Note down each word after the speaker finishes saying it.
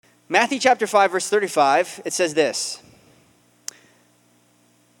Matthew chapter 5, verse 35, it says this.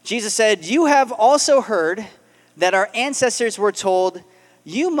 Jesus said, "You have also heard that our ancestors were told,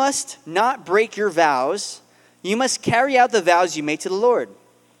 'You must not break your vows. You must carry out the vows you made to the Lord.'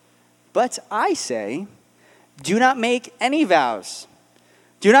 But I say, do not make any vows.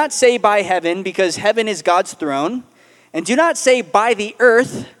 Do not say by heaven, because heaven is God's throne. And do not say by the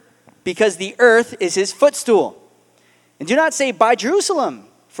earth, because the earth is his footstool. And do not say by Jerusalem,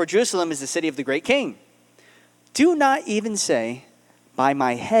 for Jerusalem is the city of the great king. Do not even say by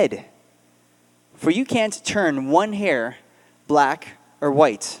my head, for you can't turn one hair black or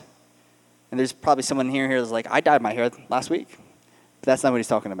white." And there's probably someone here who's like, "I dyed my hair last week." But that's not what he's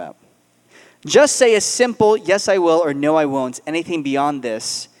talking about. "Just say a simple yes I will or no I won't. Anything beyond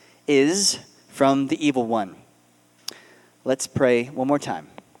this is from the evil one." Let's pray one more time.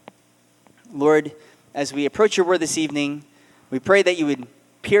 Lord, as we approach your word this evening, we pray that you would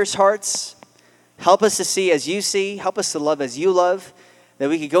pierce hearts, help us to see as you see, help us to love as you love, that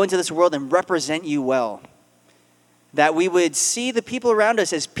we could go into this world and represent you well. That we would see the people around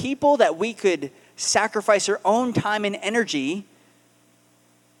us as people that we could sacrifice our own time and energy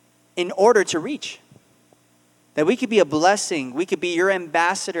in order to reach. That we could be a blessing, we could be your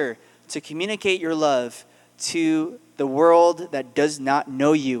ambassador to communicate your love to the world that does not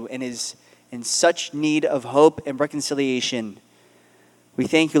know you and is in such need of hope and reconciliation. We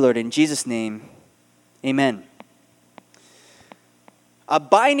thank you, Lord, in Jesus' name, amen. A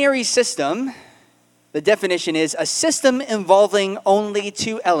binary system, the definition is a system involving only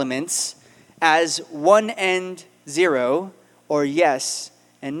two elements as one and zero, or yes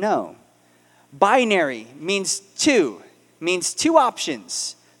and no. Binary means two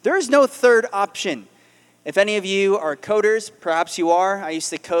options. There is no third option. If any of you are coders, perhaps you are. I used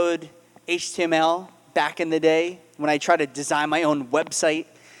to code HTML back in the day when I tried to design my own website.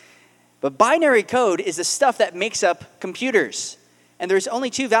 But binary code is the stuff that makes up computers. And there's only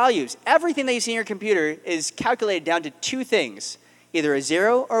two values. Everything that you see in your computer is calculated down to two things, either a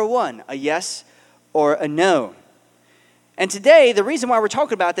 0 or a 1, a yes or a no. And today, the reason why we're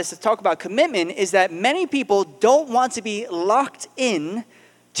talking about this, to talk about commitment, is that many people don't want to be locked in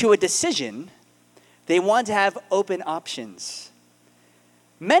to a decision. They want to have open options.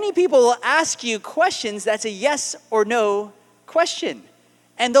 Many people will ask you questions that's a yes or no question,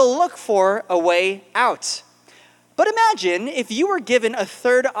 and they'll look for a way out. But imagine if you were given a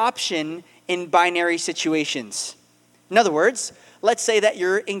third option in binary situations. In other words, let's say that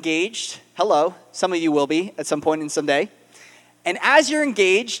you're engaged. Hello, some of you will be at some point in some day. And as you're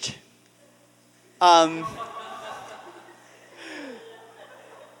engaged,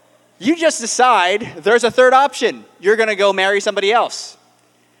 you just decide there's a third option. You're going to go marry somebody else.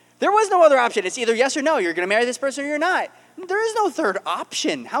 There was no other option. It's either yes or no. You're going to marry this person or you're not. There is no third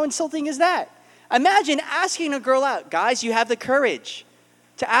option. How insulting is that? Imagine asking a girl out. Guys, you have the courage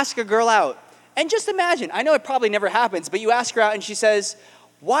to ask a girl out. And just imagine, I know it probably never happens, but you ask her out and she says,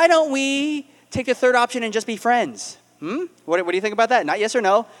 "Why don't we take the third option and just be friends?" What do you think about that? Not yes or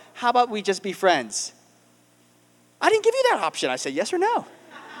no. How about we just be friends? I didn't give you that option. I said yes or no.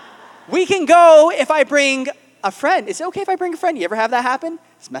 We can go if I bring a friend. Is it okay if I bring a friend? You ever have that happen?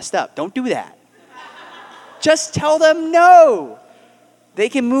 It's messed up. Don't do that. Just tell them no. They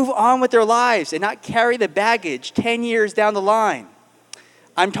can move on with their lives and not carry the baggage 10 years down the line.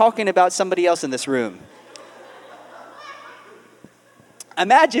 I'm talking about somebody else in this room.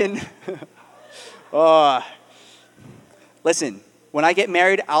 Imagine, listen, when I get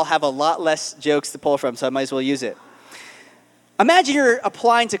married, I'll have a lot less jokes to pull from, so I might as well use it. Imagine you're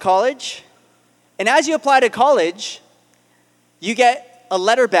applying to college, and as you apply to college, you get a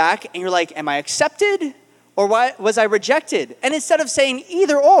letter back, and you're like, am I accepted? Or why was I rejected? And instead of saying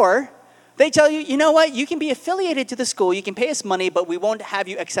either or, they tell you, you know what? You can be affiliated to the school. You can pay us money, but we won't have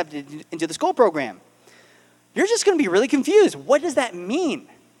you accepted into the school program. You're just going to be really confused. What does that mean?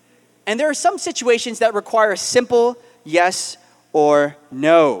 And there are some situations that require a simple yes or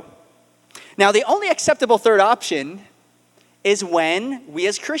no. Now, the only acceptable third option is when we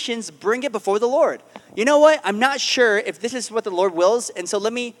as Christians bring it before the Lord. You know what? I'm not sure if this is what the Lord wills, and so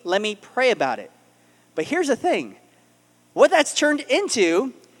let me pray about it. But here's the thing. What that's turned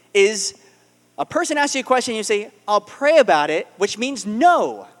into is a person asks you a question, and you say, I'll pray about it, which means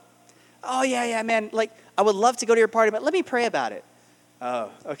no. Oh, yeah, man. Like, I would love to go to your party, but let me pray about it. Oh,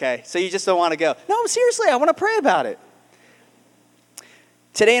 okay. So you just don't want to go. No, seriously, I want to pray about it.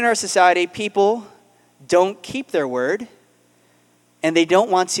 Today in our society, people don't keep their word, and they don't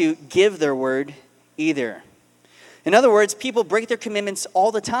want to give their word either. In other words, people break their commitments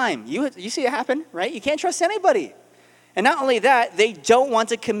all the time. You see it happen, right? You can't trust anybody. And not only that, they don't want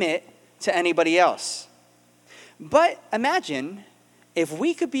to commit to anybody else. But imagine if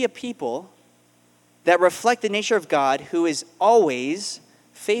we could be a people that reflect the nature of God who is always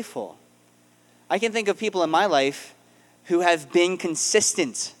faithful. I can think of people in my life who have been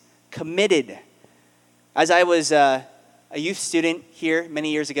consistent, committed. As I was a youth student here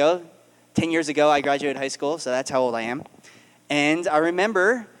many years ago, 10 years ago, I graduated high school, so that's how old I am. And I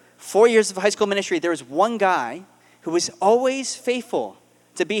remember 4 years of high school ministry, there was one guy who was always faithful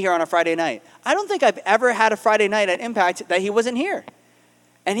to be here on a Friday night. I don't think I've ever had a Friday night at Impact that he wasn't here.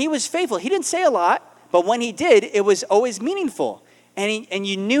 And he was faithful. He didn't say a lot, but when he did, it was always meaningful. And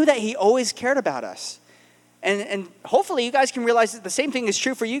you knew that he always cared about us. And hopefully you guys can realize that the same thing is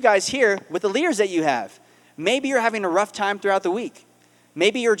true for you guys here with the leaders that you have. Maybe you're having a rough time throughout the week.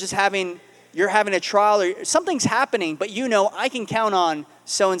 Maybe you're having a trial or something's happening, but you know I can count on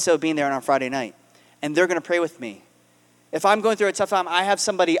so-and-so being there on a Friday night. And they're going to pray with me. If I'm going through a tough time, I have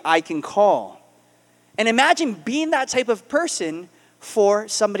somebody I can call. And imagine being that type of person for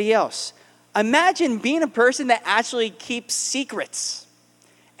somebody else. Imagine being a person that actually keeps secrets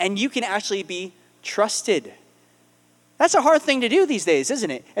and you can actually be trusted. That's a hard thing to do these days,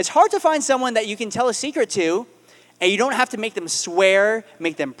 isn't it? It's hard to find someone that you can tell a secret to and you don't have to make them swear,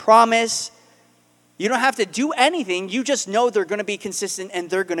 make them promise. You don't have to do anything. You just know they're going to be consistent and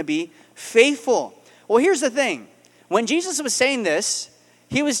they're going to be faithful. Well, here's the thing. When Jesus was saying this,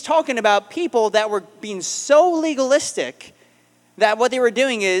 he was talking about people that were being so legalistic that what they were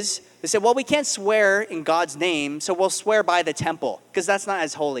doing is, they said, well, we can't swear in God's name, so we'll swear by the temple, because that's not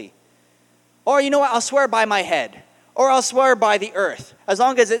as holy. Or, you know what, I'll swear by my head. Or I'll swear by the earth. As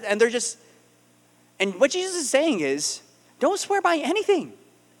long as and they're just, and what Jesus is saying is, don't swear by anything.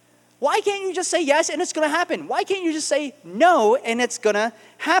 Why can't you just say yes and it's going to happen? Why can't you just say no and it's going to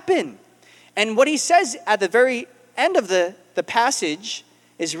happen? And what he says at the very end of the passage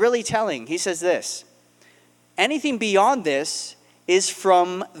is really telling. He says this, anything beyond this is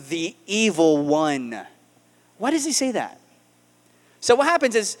from the evil one. Why does he say that? So what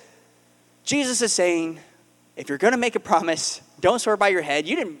happens is Jesus is saying, if you're going to make a promise, don't swear by your head.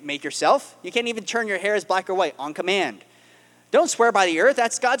 You didn't make yourself. You can't even turn your hair as black or white on command. Don't swear by the earth.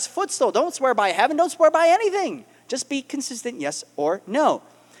 That's God's footstool. Don't swear by heaven. Don't swear by anything. Just be consistent, yes or no.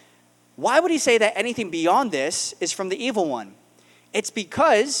 Why would he say that anything beyond this is from the evil one? It's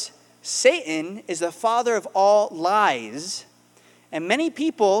because Satan is the father of all lies. And many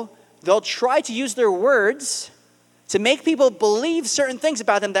people, they'll try to use their words to make people believe certain things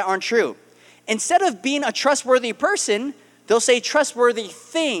about them that aren't true. Instead of being a trustworthy person, they'll say trustworthy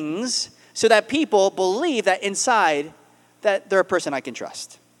things so that people believe that inside that they're a person I can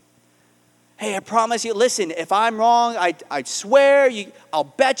trust. Hey, I promise you, listen, if I'm wrong, I swear, I'll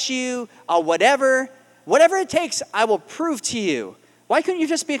bet you, I'll whatever it takes, I will prove to you. Why couldn't you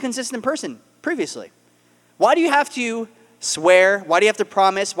just be a consistent person previously? Why do you have to swear? Why do you have to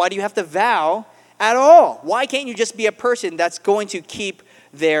promise? Why do you have to vow at all? Why can't you just be a person that's going to keep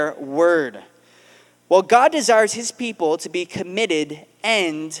their word? Well, God desires his people to be committed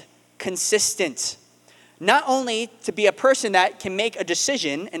and consistent. Not only to be a person that can make a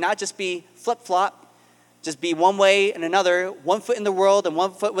decision and not just be flip-flop, just be one way and another, 1 foot in the world and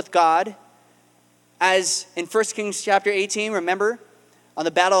 1 foot with God. As in 1 Kings chapter 18, remember, on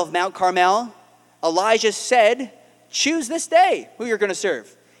the Battle of Mount Carmel, Elijah said, choose this day who you're going to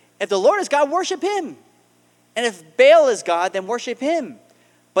serve. If the Lord is God, worship him. And if Baal is God, then worship him.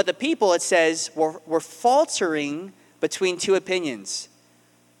 But the people, it says, were faltering between two opinions.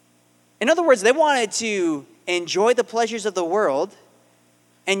 In other words, they wanted to enjoy the pleasures of the world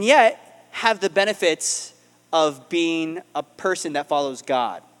and yet have the benefits of being a person that follows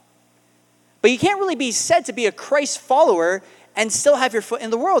God. But you can't really be said to be a Christ follower and still have your foot in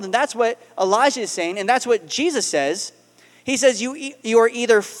the world. And that's what Elijah is saying, and that's what Jesus says. He says, you are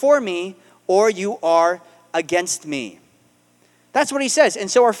either for me or you are against me. That's what he says. And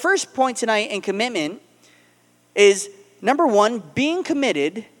so our first point tonight in commitment is, number one, being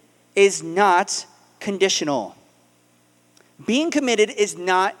committed is not conditional. Being committed is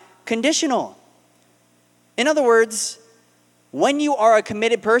not conditional. In other words, when you are a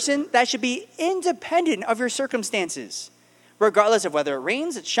committed person, that should be independent of your circumstances. Regardless of whether it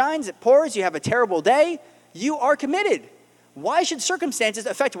rains, it shines, it pours, you have a terrible day, you are committed. Why should circumstances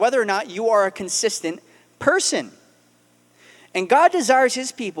affect whether or not you are a consistent person? And God desires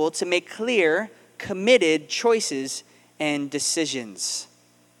his people to make clear, committed choices and decisions.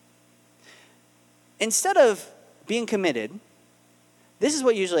 Instead of being committed, this is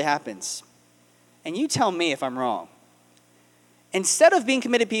what usually happens. And you tell me if I'm wrong. Instead of being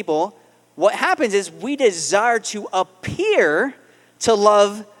committed people, what happens is we desire to appear to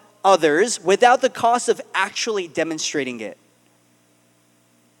love others without the cost of actually demonstrating it.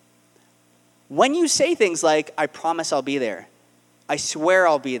 When you say things like, I promise I'll be there, I swear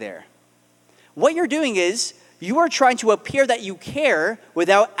I'll be there, what you're doing is you are trying to appear that you care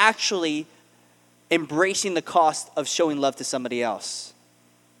without actually embracing the cost of showing love to somebody else.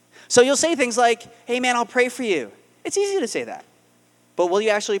 So you'll say things like, hey man, I'll pray for you. It's easy to say that, but will you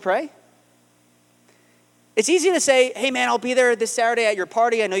actually pray? It's easy to say, hey man, I'll be there this Saturday at your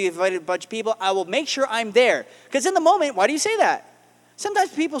party. I know you've invited a bunch of people. I will make sure I'm there. Because in the moment, why do you say that?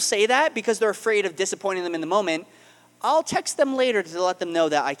 Sometimes people say that because they're afraid of disappointing them in the moment. I'll text them later to let them know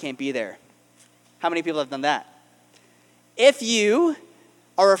that I can't be there. How many people have done that? If you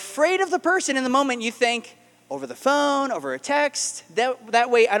are afraid of the person in the moment, you think, over the phone, over a text, that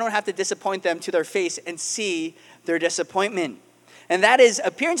way I don't have to disappoint them to their face and see their disappointment. And that is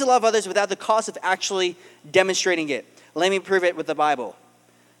appearing to love others without the cost of actually demonstrating it. Let me prove it with the Bible.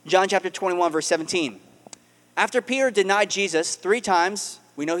 John chapter 21, verse 17. After Peter denied Jesus 3 times,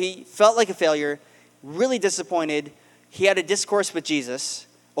 we know he felt like a failure, really disappointed. He had a discourse with Jesus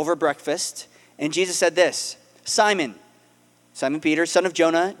over breakfast, and Jesus said this, Simon Peter, son of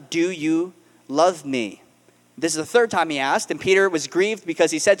Jonah, do you love me? This is the 3rd time he asked, and Peter was grieved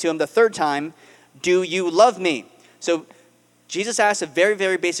because he said to him the 3rd time, do you love me? So Jesus asked a very,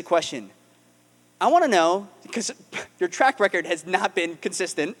 very basic question. I want to know, because your track record has not been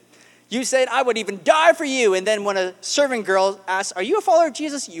consistent. You said, I would even die for you. And then when a servant girl asks, are you a follower of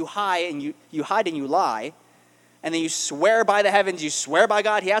Jesus? You hide and you lie. And then you swear by the heavens, you swear by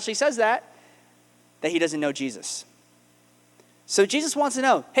God. He actually says that he doesn't know Jesus. So Jesus wants to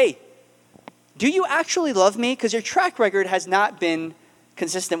know, hey, do you actually love me? Because your track record has not been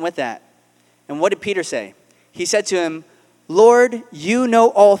consistent with that. And what did Peter say? He said to him, Lord, you know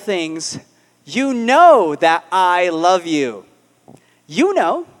all things. You know that I love you. You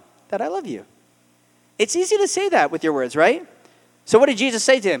know that I love you. It's easy to say that with your words, right? So what did Jesus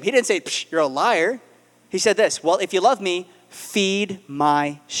say to him? He didn't say, you're a liar. He said this, well, if you love me, feed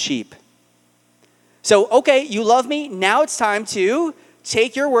my sheep. So, okay, you love me. Now it's time to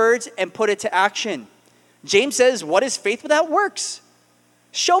take your words and put it to action. James says, what is faith without works?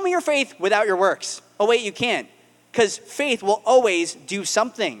 Show me your faith without your works. Oh, wait, you can't. Because faith will always do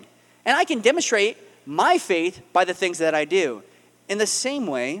something. And I can demonstrate my faith by the things that I do. In the same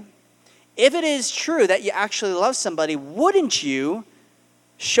way, if it is true that you actually love somebody, wouldn't you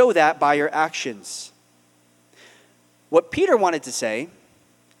show that by your actions? What Peter wanted to say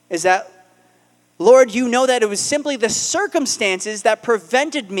is that, Lord, you know that it was simply the circumstances that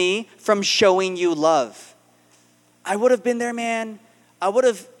prevented me from showing you love. I would have been there, man. I would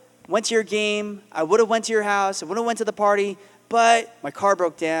have went to your game. I would have went to your house. I would have went to the party. But my car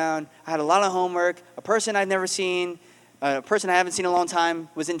broke down. I had a lot of homework. A person I've never seen, a person I haven't seen in a long time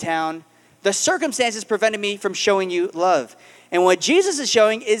was in town. The circumstances prevented me from showing you love. And what Jesus is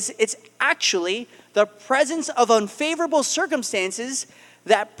showing is it's actually the presence of unfavorable circumstances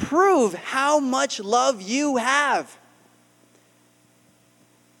that prove how much love you have.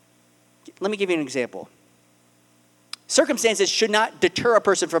 Let me give you an example. Circumstances should not deter a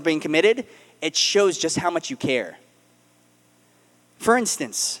person from being committed. It shows just how much you care. For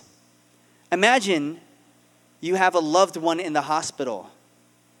instance, imagine you have a loved one in the hospital,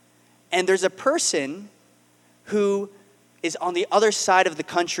 and there's a person who is on the other side of the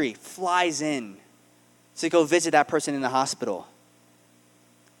country, flies in to go visit that person in the hospital.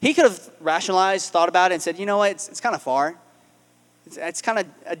 He could have rationalized, thought about it, and said, you know what, it's kind of far. It's kind of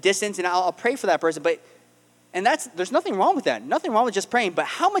a distance, and I'll pray for that person. And there's nothing wrong with that. Nothing wrong with just praying. But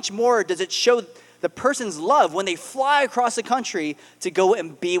how much more does it show the person's love when they fly across the country to go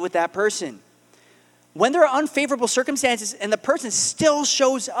and be with that person? When there are unfavorable circumstances and the person still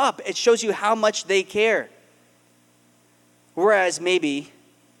shows up, it shows you how much they care. Whereas maybe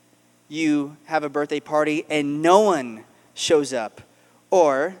you have a birthday party and no one shows up.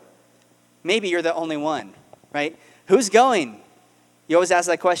 Or maybe you're the only one, right? Who's going? You always ask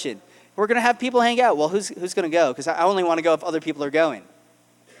that question. We're going to have people hang out. Well, who's going to go? Because I only want to go if other people are going.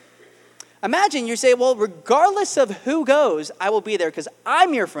 Imagine you say, well, regardless of who goes, I will be there because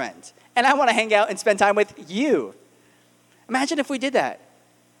I'm your friend. And I want to hang out and spend time with you. Imagine if we did that.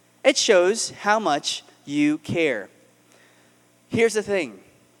 It shows how much you care. Here's the thing.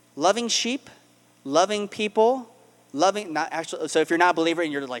 Loving sheep, loving people, so if you're not a believer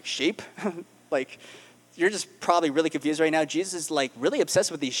and you're like, sheep? Like, you're just probably really confused right now. Jesus is like really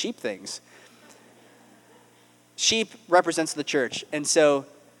obsessed with these sheep things. Sheep represents the church. And so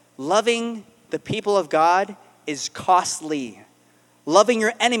loving the people of God is costly. Loving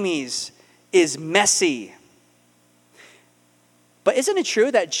your enemies is messy. But isn't it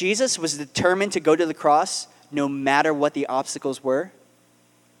true that Jesus was determined to go to the cross no matter what the obstacles were?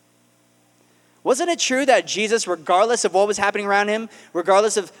 Wasn't it true that Jesus, regardless of what was happening around him,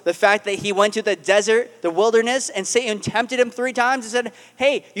 regardless of the fact that he went to the desert, the wilderness, and Satan tempted him 3 times and said,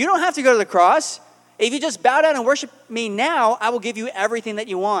 hey, you don't have to go to the cross. If you just bow down and worship me now, I will give you everything that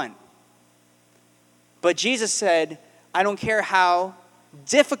you want. But Jesus said, I don't care how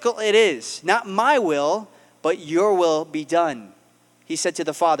difficult it is. Not my will, but your will be done. He said to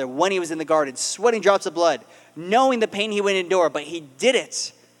the Father when he was in the garden, sweating drops of blood, knowing the pain he would endure, but he did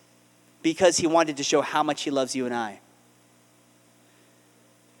it because he wanted to show how much he loves you and I.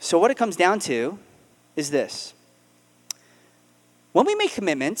 So what it comes down to is this. When we make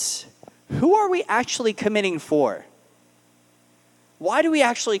commitments, who are we actually committing for? Why do we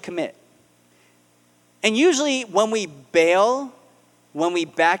actually commit? And usually when we bail, when we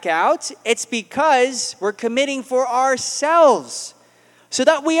back out, it's because we're committing for ourselves, so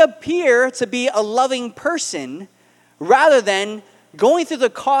that we appear to be a loving person rather than going through the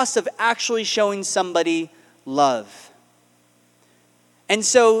cost of actually showing somebody love. And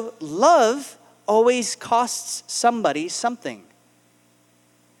so love always costs somebody something,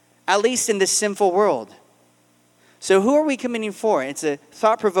 at least in this sinful world. So who are we committing for? It's a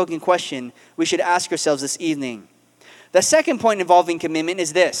thought-provoking question we should ask ourselves this evening. The second point involving commitment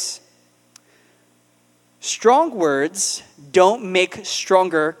is this. Strong words don't make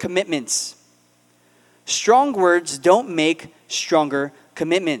stronger commitments. Strong words don't make stronger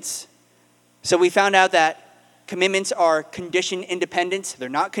commitments. So we found out that commitments are condition independent. They're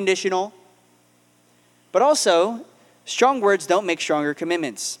not conditional. But also, strong words don't make stronger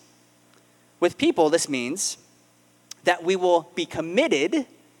commitments. With people, this means that we will be committed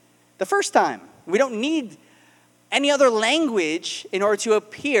the first time. We don't need any other language in order to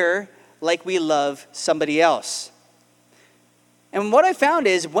appear like we love somebody else. And what I found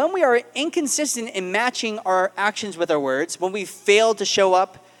is when we are inconsistent in matching our actions with our words, when we fail to show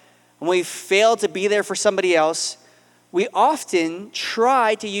up, when we fail to be there for somebody else, we often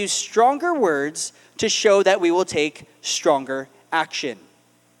try to use stronger words to show that we will take stronger action.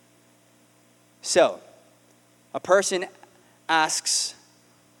 So, a person asks,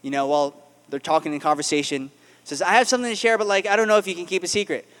 while they're talking in conversation, says, I have something to share, but I don't know if you can keep a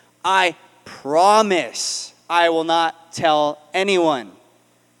secret. I promise I will not tell anyone.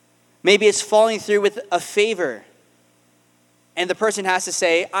 Maybe it's following through with a favor. And the person has to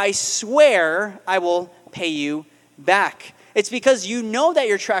say, I swear I will pay you back. It's because you know that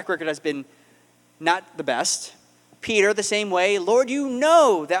your track record has been not the best. Peter, the same way, Lord, you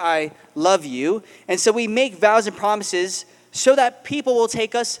know that I love you. And so we make vows and promises so that people will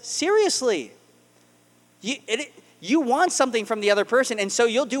take us seriously. You want something from the other person, and so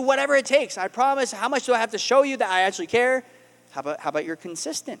you'll do whatever it takes. I promise. How much do I have to show you that I actually care? How about you're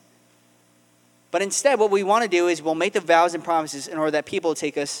consistent? But instead, what we want to do is we'll make the vows and promises in order that people will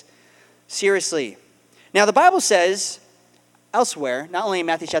take us seriously. Now, the Bible says elsewhere, not only in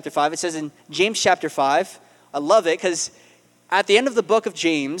Matthew chapter 5, it says in James chapter 5, I love it because at the end of the book of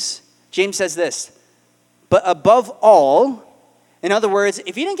James, James says this, but above all, in other words,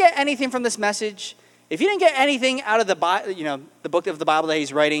 if you didn't get anything from this message, if you didn't get anything out of the book of the Bible that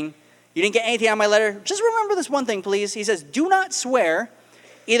he's writing, you didn't get anything out of my letter, just remember this one thing, please. He says, do not swear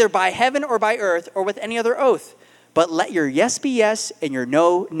either by heaven or by earth or with any other oath, but let your yes be yes and your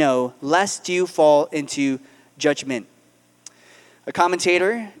no, no, lest you fall into judgment. A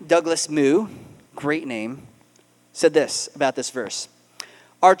commentator, Douglas Moo, great name, said this about this verse.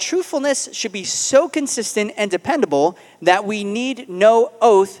 Our truthfulness should be so consistent and dependable that we need no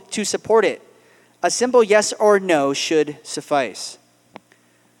oath to support it. A simple yes or no should suffice.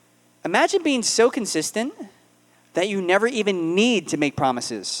 Imagine being so consistent that you never even need to make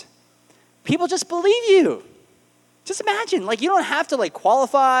promises. People just believe you. Just imagine, you don't have to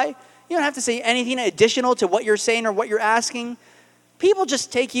qualify. You don't have to say anything additional to what you're saying or what you're asking. People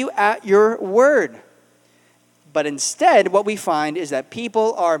just take you at your word. But instead, what we find is that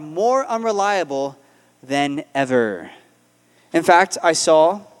people are more unreliable than ever. In fact, I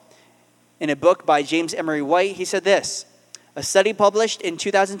saw in a book by James Emery White, he said this, a study published in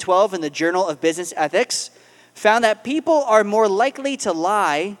 2012 in the Journal of Business Ethics found that people are more likely to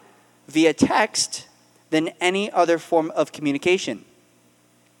lie via text than any other form of communication.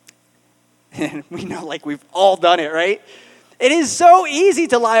 And we know, we've all done it, right? It is so easy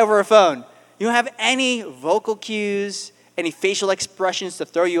to lie over a phone. You don't have any vocal cues, any facial expressions to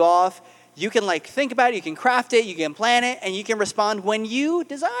throw you off. You can think about it, you can craft it, you can plan it, and you can respond when you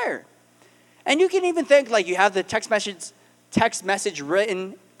desire. And you can even think you have the text message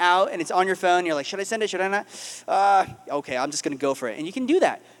written out and it's on your phone. You're like, should I send it? Should I not? Okay, I'm just going to go for it. And you can do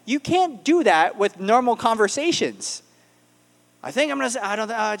that. You can't do that with normal conversations. I think I'm going to say, I don't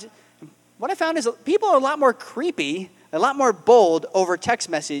know. What I found is people are a lot more creepy, a lot more bold over text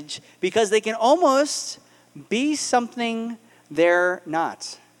message because they can almost be something they're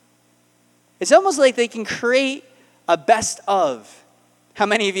not. It's almost like they can create a best of. How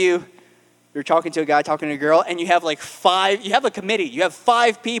many of you, you're talking to a guy, talking to a girl, and you have like you have a committee. You have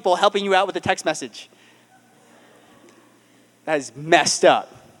 5 people helping you out with a text message. That is messed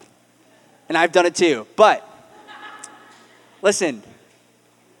up. And I've done it too. But, listen.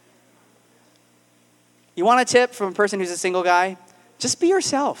 You want a tip from a person who's a single guy? Just be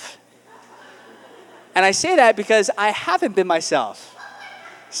yourself. And I say that because I haven't been myself.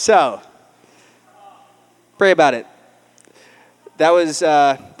 So, pray about it. That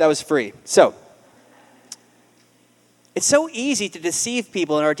was free. So, it's so easy to deceive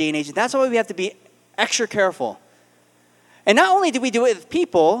people in our day and age, and that's why we have to be extra careful. And not only do we do it with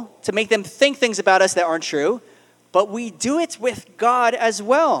people to make them think things about us that aren't true, but we do it with God as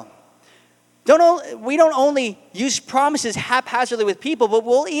well. We don't only use promises haphazardly with people, but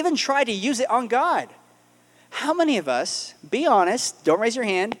we'll even try to use it on God. How many of us, be honest, don't raise your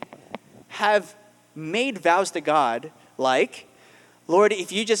hand, have made vows to God like, Lord,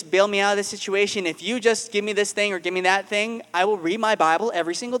 if you just bail me out of this situation, if you just give me this thing or give me that thing, I will read my Bible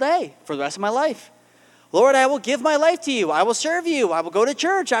every single day for the rest of my life. Lord, I will give my life to you. I will serve you. I will go to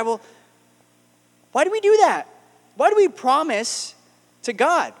church. Why do we do that? Why do we promise to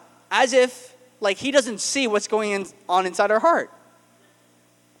God as if like he doesn't see what's going on inside our heart?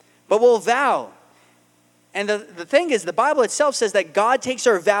 But we'll vow. And the thing is, the Bible itself says that God takes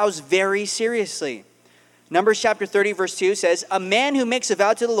our vows very seriously. Numbers chapter 30, verse 2 says, a man who makes a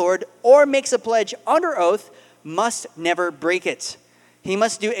vow to the Lord or makes a pledge under oath must never break it. He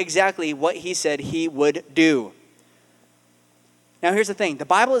must do exactly what he said he would do. Now here's the thing. The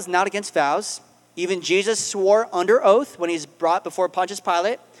Bible is not against vows. Even Jesus swore under oath when he's brought before Pontius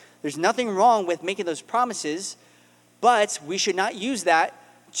Pilate. There's nothing wrong with making those promises, but we should not use that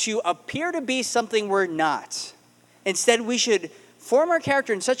to appear to be something we're not. Instead, we should form our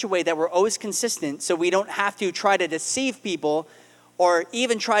character in such a way that we're always consistent so we don't have to try to deceive people or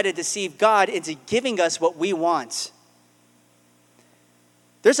even try to deceive God into giving us what we want.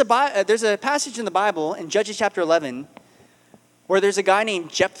 There's a passage in the Bible in Judges chapter 11 where there's a guy named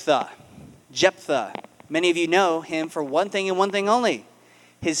Jephthah. Jephthah. Many of you know him for one thing and one thing only.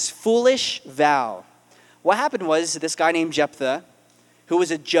 His foolish vow. What happened was this guy named Jephthah, who was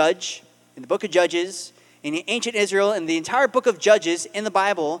a judge in the book of Judges, in ancient Israel, and the entire book of Judges in the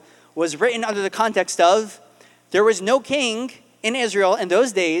Bible was written under the context of there was no king in Israel in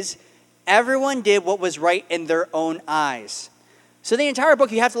those days. Everyone did what was right in their own eyes. So the entire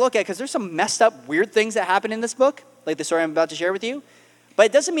book you have to look at because there's some messed up, weird things that happen in this book, like the story I'm about to share with you. But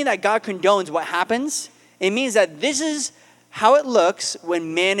it doesn't mean that God condones what happens. It means that this is how it looks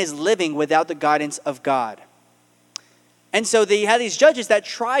when man is living without the guidance of God. And so they had these judges that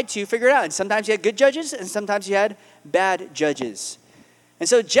tried to figure it out. And sometimes you had good judges, and sometimes you had bad judges. And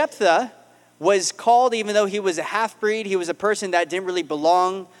so Jephthah was called, even though he was a half-breed, he was a person that didn't really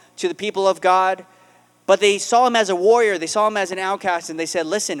belong to the people of God. But they saw him as a warrior. They saw him as an outcast. And they said,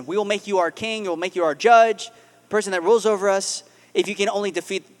 listen, we will make you our king. We will make you our judge, the person that rules over us, if you can only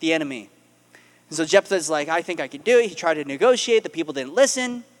defeat the enemy. And so Jephthah's like, I think I can do it. He tried to negotiate. The people didn't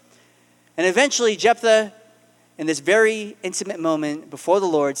listen. And eventually Jephthah, in this very intimate moment before the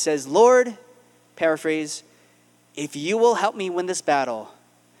Lord, says, Lord, paraphrase, if you will help me win this battle,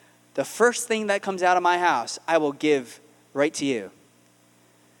 the first thing that comes out of my house, I will give right to you.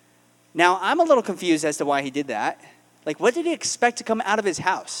 Now, I'm a little confused as to why he did that. Like, what did he expect to come out of his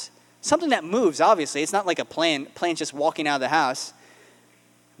house? Something that moves, obviously. It's not like a plane just walking out of the house.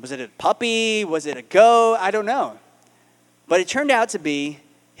 Was it a puppy? Was it a goat? I don't know. But it turned out to be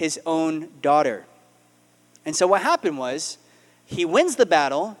his own daughter. And so what happened was, he wins the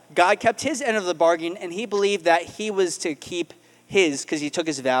battle, God kept his end of the bargain, and he believed that he was to keep his, because he took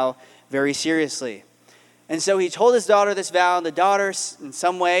his vow very seriously. And so he told his daughter this vow, and the daughter, in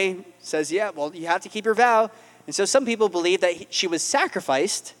some way, says, yeah, well, you have to keep your vow. And so some people believe that she was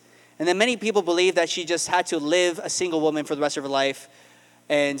sacrificed, and then many people believe that she just had to live a single woman for the rest of her life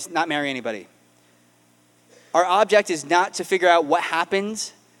and not marry anybody. Our object is not to figure out what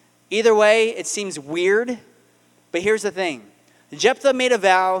happened. Either way, it seems weird. But here's the thing. Jephthah made a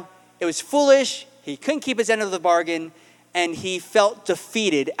vow. It was foolish. He couldn't keep his end of the bargain. And he felt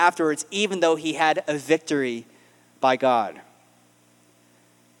defeated afterwards, even though he had a victory by God.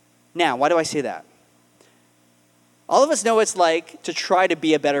 Now, why do I say that? All of us know what it's like to try to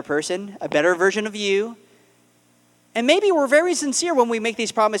be a better person, a better version of you. And maybe we're very sincere when we make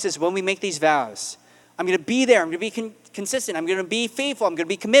these promises, when we make these vows. I'm going to be there. I'm going to be consistent. I'm going to be faithful. I'm going to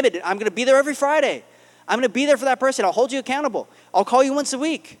be committed. I'm going to be there every Friday. I'm going to be there for that person. I'll hold you accountable. I'll call you once a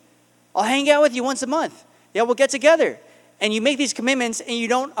week. I'll hang out with you once a month. Yeah, we'll get together. And you make these commitments and you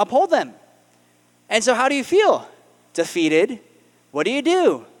don't uphold them. And so how do you feel? Defeated. What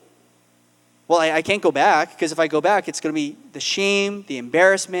do? Well, I can't go back, because if I go back, it's going to be the shame, the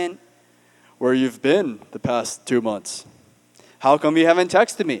embarrassment. Where you've been the past 2 months? How come you haven't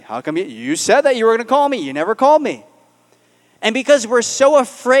texted me? How come you said that you were going to call me? You never called me. And because we're so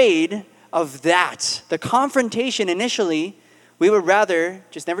afraid of that, the confrontation initially, we would rather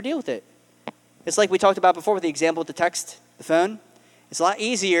just never deal with it. It's like we talked about before with the example with the text, the phone. It's a lot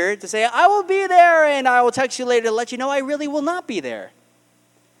easier to say, I will be there and I will text you later to let you know I really will not be there.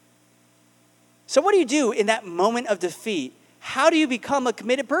 So what do you do in that moment of defeat? How do you become a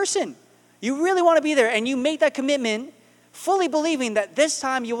committed person? You really want to be there, and you make that commitment fully believing that this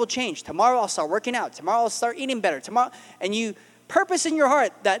time you will change. Tomorrow I'll start working out. Tomorrow I'll start eating better. Tomorrow, and you purpose in your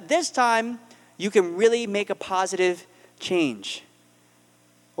heart that this time you can really make a positive change.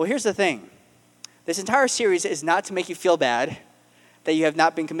 Well, here's the thing. This entire series is not to make you feel bad that you have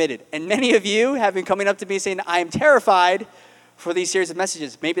not been committed. And many of you have been coming up to me saying, I am terrified for these series of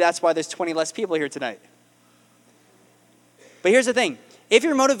messages. Maybe that's why there's 20 less people here tonight. But here's the thing. If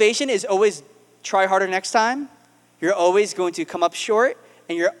your motivation is always try harder next time, you're always going to come up short,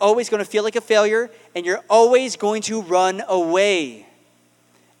 and you're always going to feel like a failure, and you're always going to run away.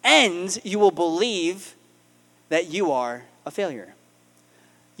 And you will believe that you are a failure.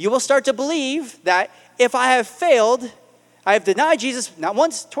 You will start to believe that if I have failed, I have denied Jesus not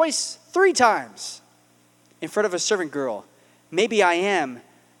once, twice, 3 times in front of a servant girl. Maybe I am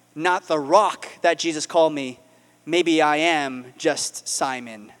not the rock that Jesus called me. Maybe I am just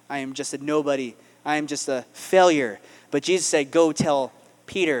Simon. I am just a nobody. I am just a failure. But Jesus said, go tell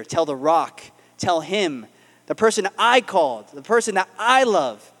Peter, tell the rock, tell him, the person I called, the person that I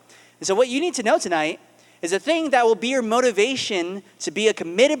love. And so what you need to know tonight is the thing that will be your motivation to be a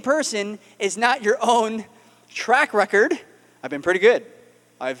committed person is not your own track record. I've been pretty good.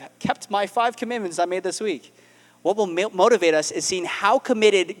 I've kept my 5 commitments I made this week. What will motivate us is seeing how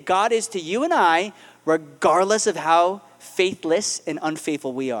committed God is to you and I, regardless of how faithless and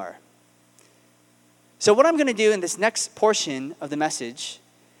unfaithful we are. So what I'm going to do in this next portion of the message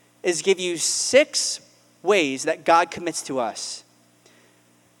is give you 6 ways that God commits to us.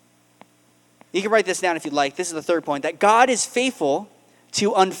 You can write this down if you'd like. This is the 3rd point, that God is faithful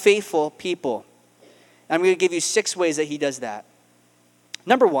to unfaithful people. And I'm going to give you 6 ways that he does that.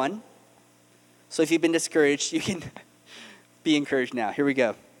 Number 1, so if you've been discouraged, you can be encouraged now. Here we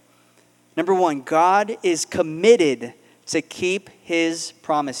go. Number 1, God is committed to keep his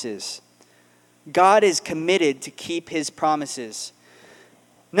promises. God is committed to keep his promises.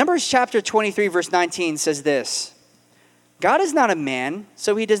 Numbers chapter 23, verse 19 says this, God is not a man,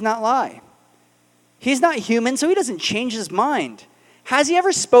 so he does not lie. He's not human, so he doesn't change his mind. Has he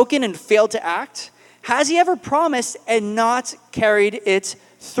ever spoken and failed to act? Has he ever promised and not carried it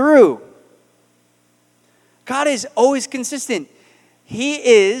through? God is always consistent. He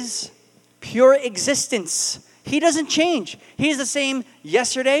is pure existence. He doesn't change. He's the same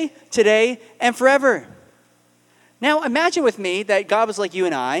yesterday, today, and forever. Now imagine with me that God was like you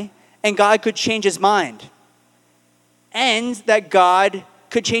and I, and God could change his mind. And that God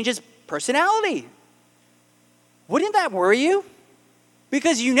could change his personality. Wouldn't that worry you?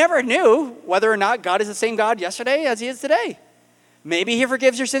 Because you never knew whether or not God is the same God yesterday as he is today. Maybe he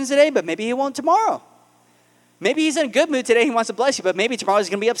forgives your sins today, but maybe he won't tomorrow. Maybe he's in a good mood today, he wants to bless you, but maybe tomorrow he's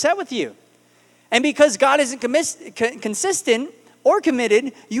going to be upset with you. And because God isn't consistent or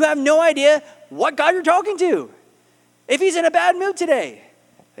committed, you have no idea what God you're talking to. If he's in a bad mood today,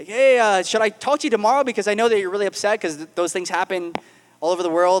 like, hey, should I talk to you tomorrow because I know that you're really upset because those things happen all over the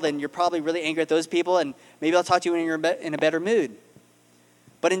world and you're probably really angry at those people, and maybe I'll talk to you when you're in a better mood.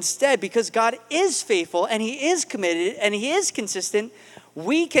 But instead, because God is faithful and he is committed and he is consistent,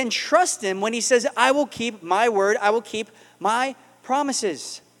 we can trust him when he says, I will keep my word, I will keep my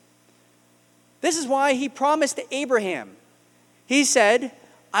promises. This is why he promised to Abraham. He said,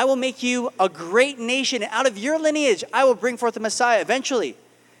 I will make you a great nation. Out of your lineage, I will bring forth the Messiah eventually.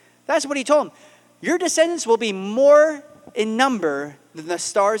 That's what he told him. Your descendants will be more in number than the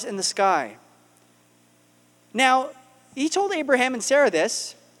stars in the sky. Now, he told Abraham and Sarah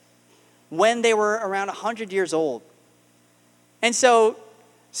this when they were around 100 years old. And so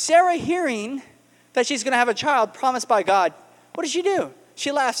Sarah, hearing that she's going to have a child promised by God, what does she do?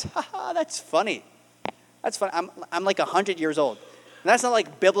 She laughs, ha ha, that's funny. That's fine. I'm like 100 years old. And that's not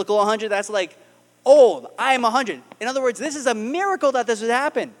like biblical 100. That's like old. I am 100. In other words, this is a miracle that this would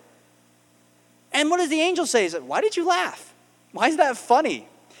happen. And what does the angel say? He's like, why did you laugh? Why is that funny?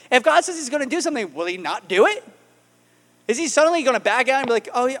 If God says he's going to do something, will he not do it? Is he suddenly going to back out and be like,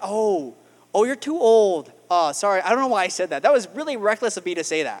 oh, you're too old. Oh, sorry. I don't know why I said that. That was really reckless of me to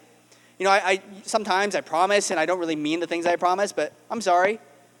say that. You know, I sometimes I promise and I don't really mean the things I promise, but I'm sorry.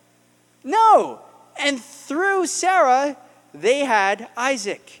 No. And through Sarah, they had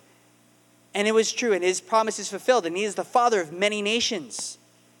Isaac. And it was true, and his promise is fulfilled, and he is the father of many nations.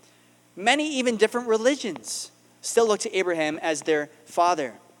 Many even different religions still look to Abraham as their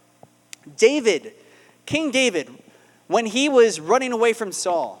father. David, King David, when he was running away from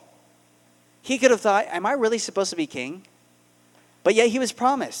Saul, he could have thought, am I really supposed to be king? But yet he was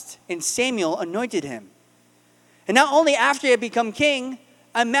promised, and Samuel anointed him. And not only after he had become king,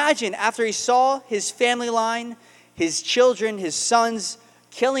 imagine after he saw his family line, his children, his sons,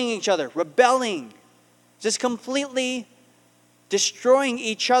 killing each other, rebelling, just completely destroying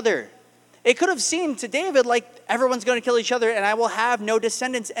each other. It could have seemed to David like everyone's going to kill each other and I will have no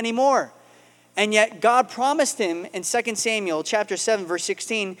descendants anymore. And yet God promised him in 2 Samuel chapter 7, verse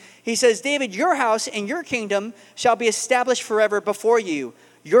 16, he says, David, your house and your kingdom shall be established forever before you.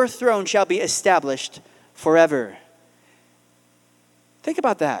 Your throne shall be established forever. Think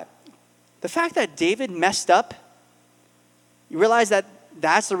about that. The fact that David messed up, you realize that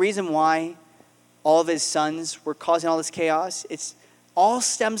that's the reason why all of his sons were causing all this chaos. It's all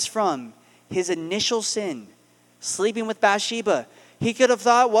stems from his initial sin, sleeping with Bathsheba. He could have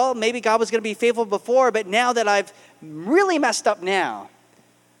thought, well, maybe God was going to be faithful before, but now that I've really messed up now,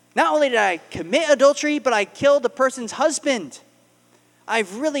 not only did I commit adultery, but I killed the person's husband.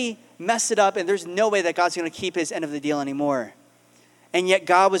 I've really messed it up, and there's no way that God's going to keep his end of the deal anymore. And yet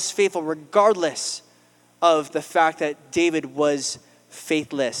God was faithful regardless of the fact that David was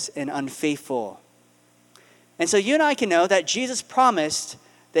faithless and unfaithful. And so you and I can know that Jesus promised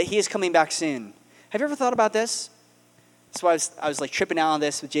that he is coming back soon. Have you ever thought about this? That's why I was like tripping out on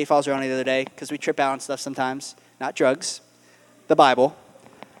this with Jay Falzerani the other day, because we trip out on stuff sometimes. Not drugs, the Bible.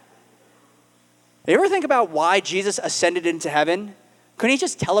 You ever think about why Jesus ascended into heaven? Couldn't he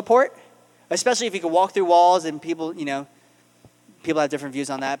just teleport? Especially if he could walk through walls, and people have different views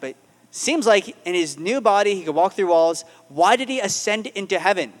on that. But seems like in his new body, he could walk through walls. Why did he ascend into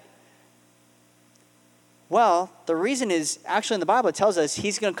heaven? Well, the reason is, actually in the Bible, it tells us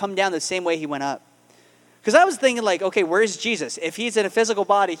he's going to come down the same way he went up. Because I was thinking like, okay, where's Jesus? If he's in a physical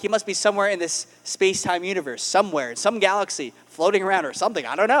body, he must be somewhere in this space-time universe, somewhere, in some galaxy, floating around or something.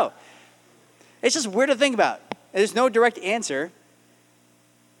 I don't know. It's just weird to think about. There's no direct answer,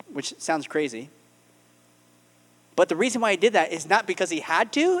 which sounds crazy. But the reason why he did that is not because he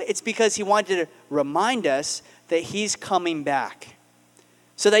had to. It's because he wanted to remind us that he's coming back.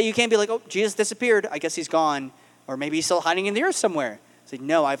 So that you can't be like, oh, Jesus disappeared. I guess he's gone. Or maybe he's still hiding in the earth somewhere. It's like,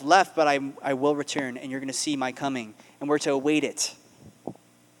 no, I've left, but I will return, and you're going to see my coming. And we're to await it.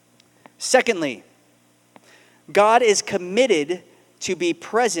 Secondly, God is committed to be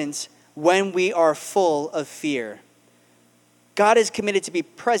present when we are full of fear. God is committed to be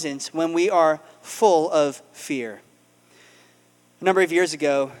present when we are full of fear. A number of years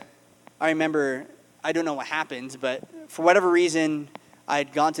ago, I remember, I don't know what happened, but for whatever reason, I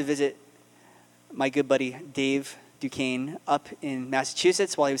had gone to visit my good buddy Dave Duquesne up in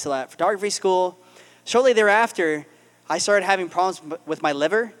Massachusetts while he was still at photography school. Shortly thereafter, I started having problems with my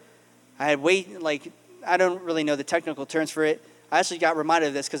liver. I had I don't really know the technical terms for it. I actually got reminded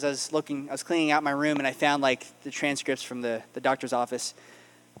of this because I was cleaning out my room and I found like the transcripts from the doctor's office,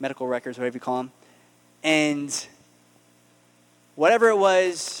 medical records, whatever you call them. And whatever it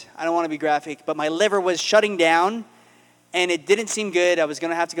was, I don't want to be graphic, but my liver was shutting down and it didn't seem good. I was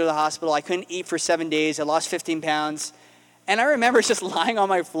going to have to go to the hospital. I couldn't eat for 7 days. I lost 15 pounds. And I remember just lying on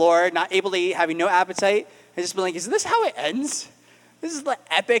my floor, not able to eat, having no appetite, and just being like, is this how it ends? This is the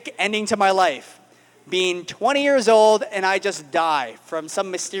epic ending to my life. Being 20 years old and I just die from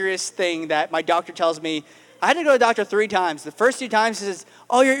some mysterious thing that my doctor tells me. I had to go to the doctor 3 times. The first 2 times he says,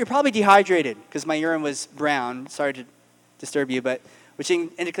 oh, you're probably dehydrated because my urine was brown. Sorry to disturb you, but which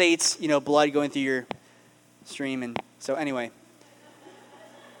indicates, blood going through your stream. And so anyway.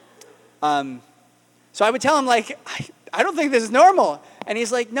 So I would tell him like, I don't think this is normal. And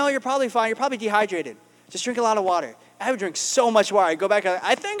he's like, no, you're probably fine. You're probably dehydrated. Just drink a lot of water. I would drink so much water. I go back,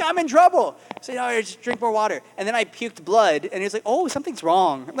 I think I'm in trouble. So, no, just drink more water. And then I puked blood, and he's like, oh, something's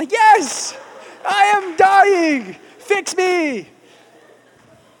wrong. I'm like, yes, I am dying. Fix me.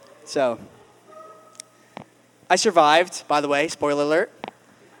 So, I survived, by the way, spoiler alert.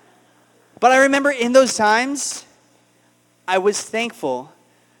 But I remember in those times, I was thankful.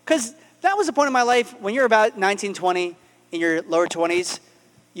 Because that was a point in my life when you're about 19, 20, in your lower 20s,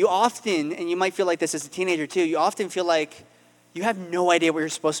 you often, and you might feel like this as a teenager too, you often feel like you have no idea where you're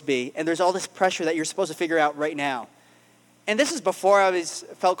supposed to be. And there's all this pressure that you're supposed to figure out right now. And this is before I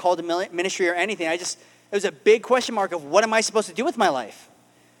felt called to ministry or anything. It was a big question mark of what am I supposed to do with my life?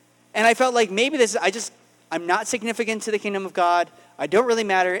 And I felt like maybe I'm not significant to the kingdom of God. I don't really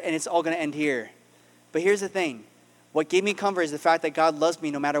matter, and it's all going to end here. But here's the thing. What gave me comfort is the fact that God loves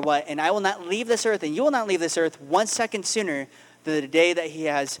me no matter what. And I will not leave this earth, and you will not leave this earth 1 second sooner than the day that he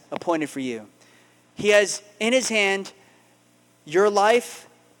has appointed for you. He has in his hand your life,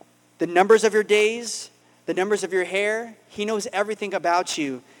 the numbers of your days, the numbers of your hair. He knows everything about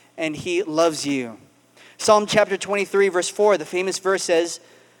you, and he loves you. Psalm chapter 23, verse 4, the famous verse says,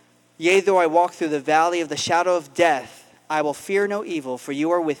 "Yea, though I walk through the valley of the shadow of death, I will fear no evil, for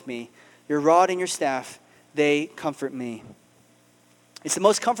you are with me. Your rod and your staff, they comfort me." It's the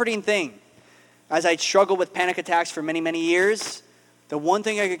most comforting thing. As I struggled with panic attacks for many, many years, the one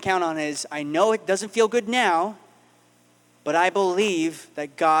thing I could count on is I know it doesn't feel good now, but I believe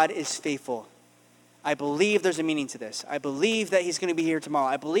that God is faithful. I believe there's a meaning to this. I believe that he's going to be here tomorrow.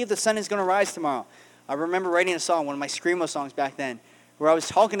 I believe the sun is going to rise tomorrow. I remember writing a song, one of my Screamo songs back then, where I was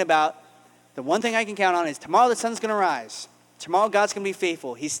talking about the one thing I can count on is tomorrow the sun's going to rise. Tomorrow God's going to be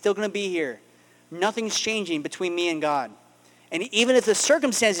faithful. He's still going to be here. Nothing's changing between me and God. And even if the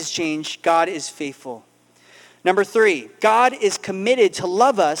circumstances change, God is faithful. Number 3, God is committed to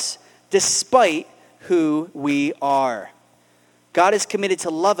love us despite who we are. God is committed to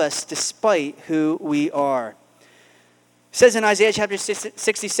love us despite who we are. It says in Isaiah chapter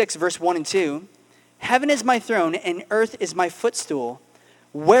 66, verse 1 and 2, "Heaven is my throne and earth is my footstool.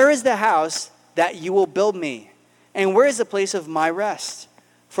 Where is the house that you will build me? And where is the place of my rest?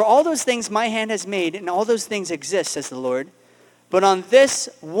 For all those things my hand has made, and all those things exist, says the Lord. But on this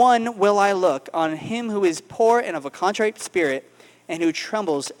one will I look, on him who is poor and of a contrite spirit, and who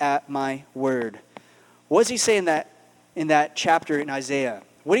trembles at my word." What does he say in that chapter in Isaiah?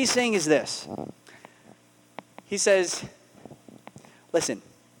 What he's saying is this. He says, listen,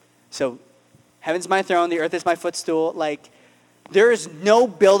 so heaven's my throne, the earth is my footstool. Like, there is no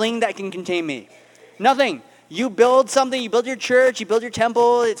building that can contain me. Nothing. You build something, you build your church, you build your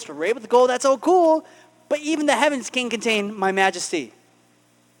temple, it's arrayed with gold, that's all cool. But even the heavens can't contain my majesty.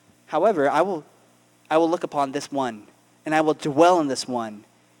 However, I will look upon this one, and I will dwell in this one.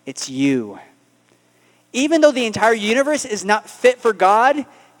 It's you. Even though the entire universe is not fit for God,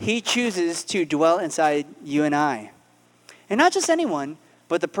 he chooses to dwell inside you and I. And not just anyone,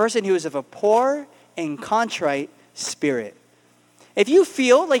 but the person who is of a poor and contrite spirit. If you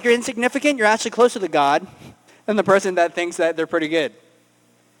feel like you're insignificant, you're actually closer to God than the person that thinks that they're pretty good.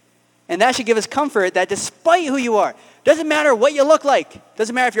 And that should give us comfort that despite who you are, doesn't matter what you look like,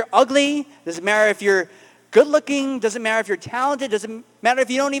 doesn't matter if you're ugly, doesn't matter if you're good looking, doesn't matter if you're talented, doesn't matter if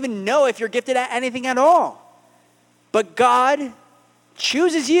you don't even know if you're gifted at anything at all. But God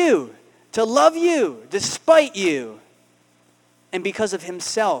chooses you to love you despite you, and because of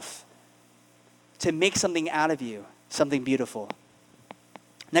himself, to make something out of you, something beautiful.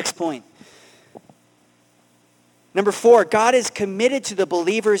 Next point. Number 4, God is committed to the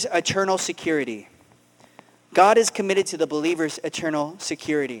believer's eternal security. God is committed to the believer's eternal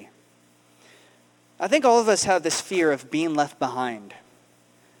security. I think all of us have this fear of being left behind.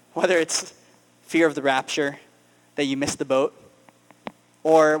 Whether it's fear of the rapture, that you missed the boat,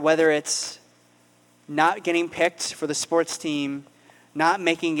 or whether it's not getting picked for the sports team, not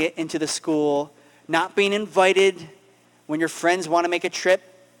making it into the school, not being invited when your friends want to make a trip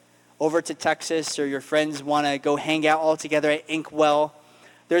over to Texas, or your friends want to go hang out all together at Inkwell.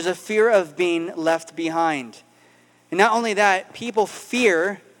 There's a fear of being left behind. And not only that, people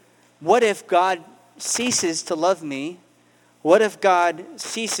fear, what if God ceases to love me? What if God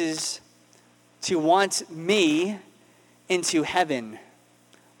ceases to want me into heaven?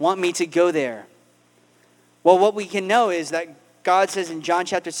 Want me to go there? Well, what we can know is that God says in John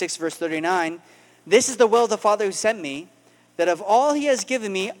chapter 6, verse 39, "This is the will of the Father who sent me, that of all he has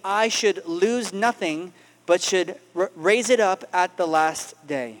given me, I should lose nothing, but should raise it up at the last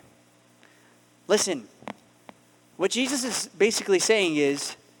day." Listen, what Jesus is basically saying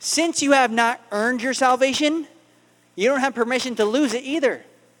is, since you have not earned your salvation, you don't have permission to lose it either.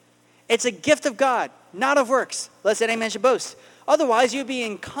 It's a gift of God, not of works, lest any man should boast. Otherwise, you'd be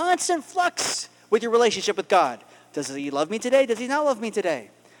in constant flux with your relationship with God. Does he love me today? Does he not love me today?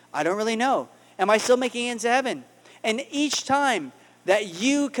 I don't really know. Am I still making it into heaven? And each time that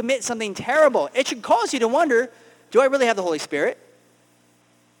you commit something terrible, it should cause you to wonder, do I really have the Holy Spirit?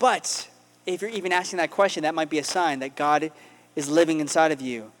 But if you're even asking that question, that might be a sign that God is living inside of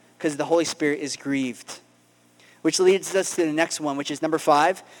you because the Holy Spirit is grieved. Which leads us to the next one, which is number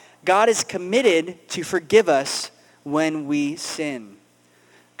 5. God is committed to forgive us when we sin.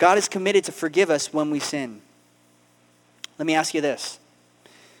 God is committed to forgive us when we sin. Let me ask you this.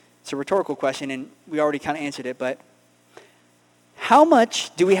 It's a rhetorical question, and we already kind of answered it, but how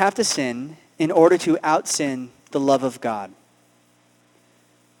much do we have to sin in order to out-sin the love of God?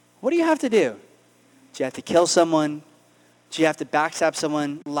 What do you have to do? Do you have to kill someone? Do you have to backstab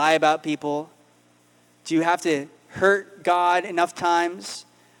someone, lie about people? Do you have to hurt God enough times?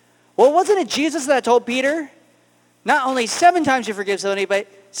 Well, wasn't it Jesus that told Peter, not only 7 times you forgive somebody, but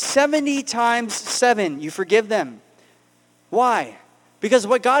 70 times 7 you forgive them? Why? Because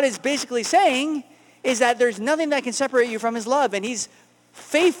what God is basically saying is that there's nothing that can separate you from his love, and he's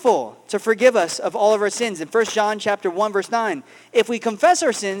faithful to forgive us of all of our sins. In 1 John chapter 1, verse 9, if we confess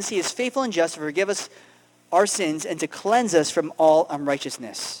our sins, he is faithful and just to forgive us our sins and to cleanse us from all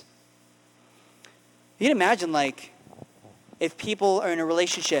unrighteousness. You can imagine, like, if people are in a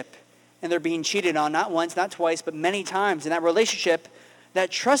relationship and they're being cheated on, not once, not twice, but many times in that relationship,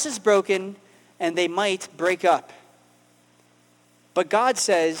 that trust is broken and they might break up. But God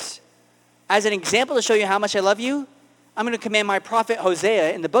says, as an example to show you how much I love you, I'm going to command my prophet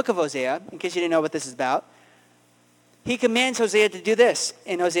Hosea in the book of Hosea, in case you didn't know what this is about. He commands Hosea to do this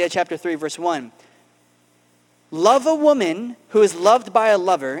in Hosea chapter 3, verse 1. Love a woman who is loved by a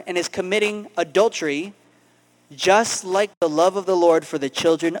lover and is committing adultery, just like the love of the Lord for the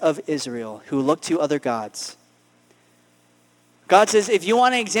children of Israel who look to other gods. God says, if you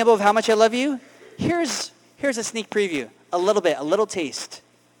want an example of how much I love you, here's a sneak preview, a little bit, a little taste.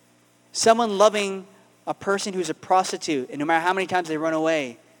 Someone loving a person who's a prostitute, and no matter how many times they run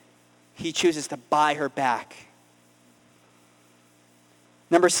away, he chooses to buy her back.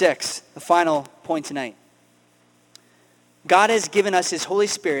 Number 6, the final point tonight. God has given us his Holy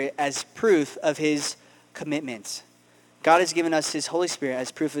Spirit as proof of his commitment. God has given us his Holy Spirit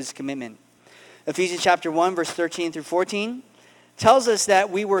as proof of his commitment. Ephesians chapter 1, verse 13 through 14 tells us that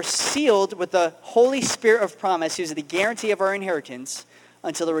we were sealed with the Holy Spirit of promise, who is the guarantee of our inheritance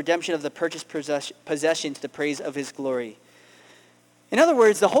until the redemption of the purchased possession to the praise of his glory. In other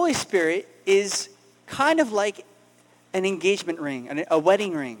words, the Holy Spirit is kind of like an engagement ring, a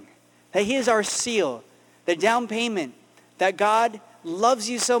wedding ring. That he is our seal, the down payment, that God loves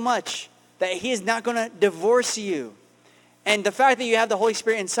you so much that he is not going to divorce you. And the fact that you have the Holy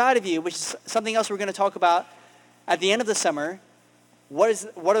Spirit inside of you, which is something else we're going to talk about at the end of the summer.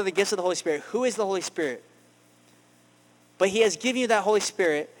 What are the gifts of the Holy Spirit? Who is the Holy Spirit? But he has given you that Holy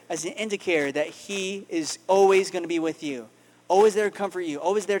Spirit as an indicator that he is always going to be with you, always there to comfort you,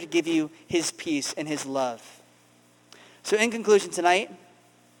 always there to give you his peace and his love. So in conclusion tonight,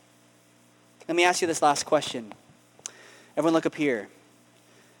 let me ask you this last question. Everyone look up here.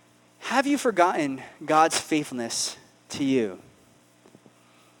 Have you forgotten God's faithfulness to you?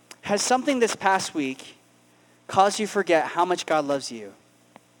 Has something this past week caused you to forget how much God loves you?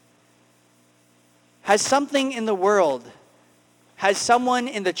 Has something in the world, has someone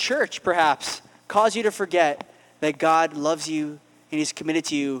in the church perhaps caused you to forget that God loves you and he's committed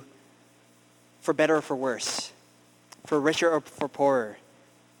to you for better or for worse, for richer or for poorer?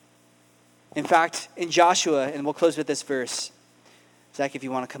 In fact, in Joshua, and we'll close with this verse. Zach, if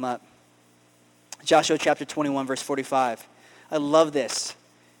you want to come up. Joshua chapter 21, verse 45. I love this.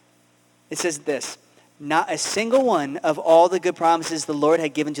 It says this, not a single one of all the good promises the Lord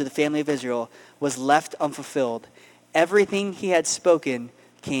had given to the family of Israel was left unfulfilled. Everything he had spoken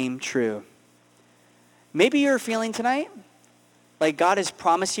came true. Maybe you're feeling tonight like God has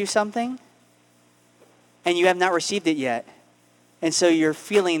promised you something and you have not received it yet. And so you're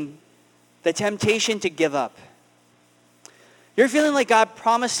feeling the temptation to give up. You're feeling like God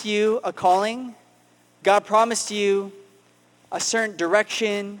promised you a calling. God promised you a certain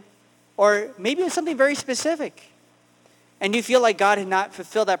direction, or maybe it's something very specific. And you feel like God had not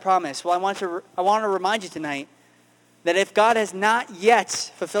fulfilled that promise. Well, I want to remind you tonight that if God has not yet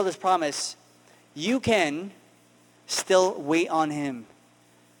fulfilled his promise, you can still wait on him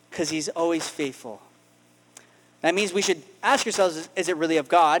because he's always faithful. That means we should ask ourselves, is it really of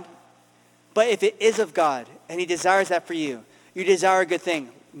God? But if it is of God and he desires that for you, you desire a good thing.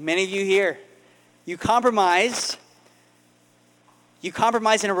 Many of you here, you compromise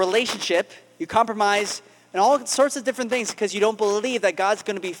in a relationship, you compromise in all sorts of different things because you don't believe that God's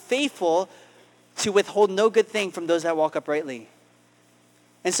going to be faithful to withhold no good thing from those that walk uprightly.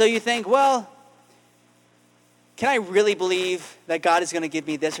 And so you think, well, can I really believe that God is going to give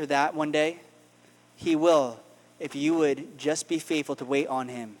me this or that one day? He will, if you would just be faithful to wait on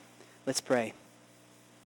him. Let's pray.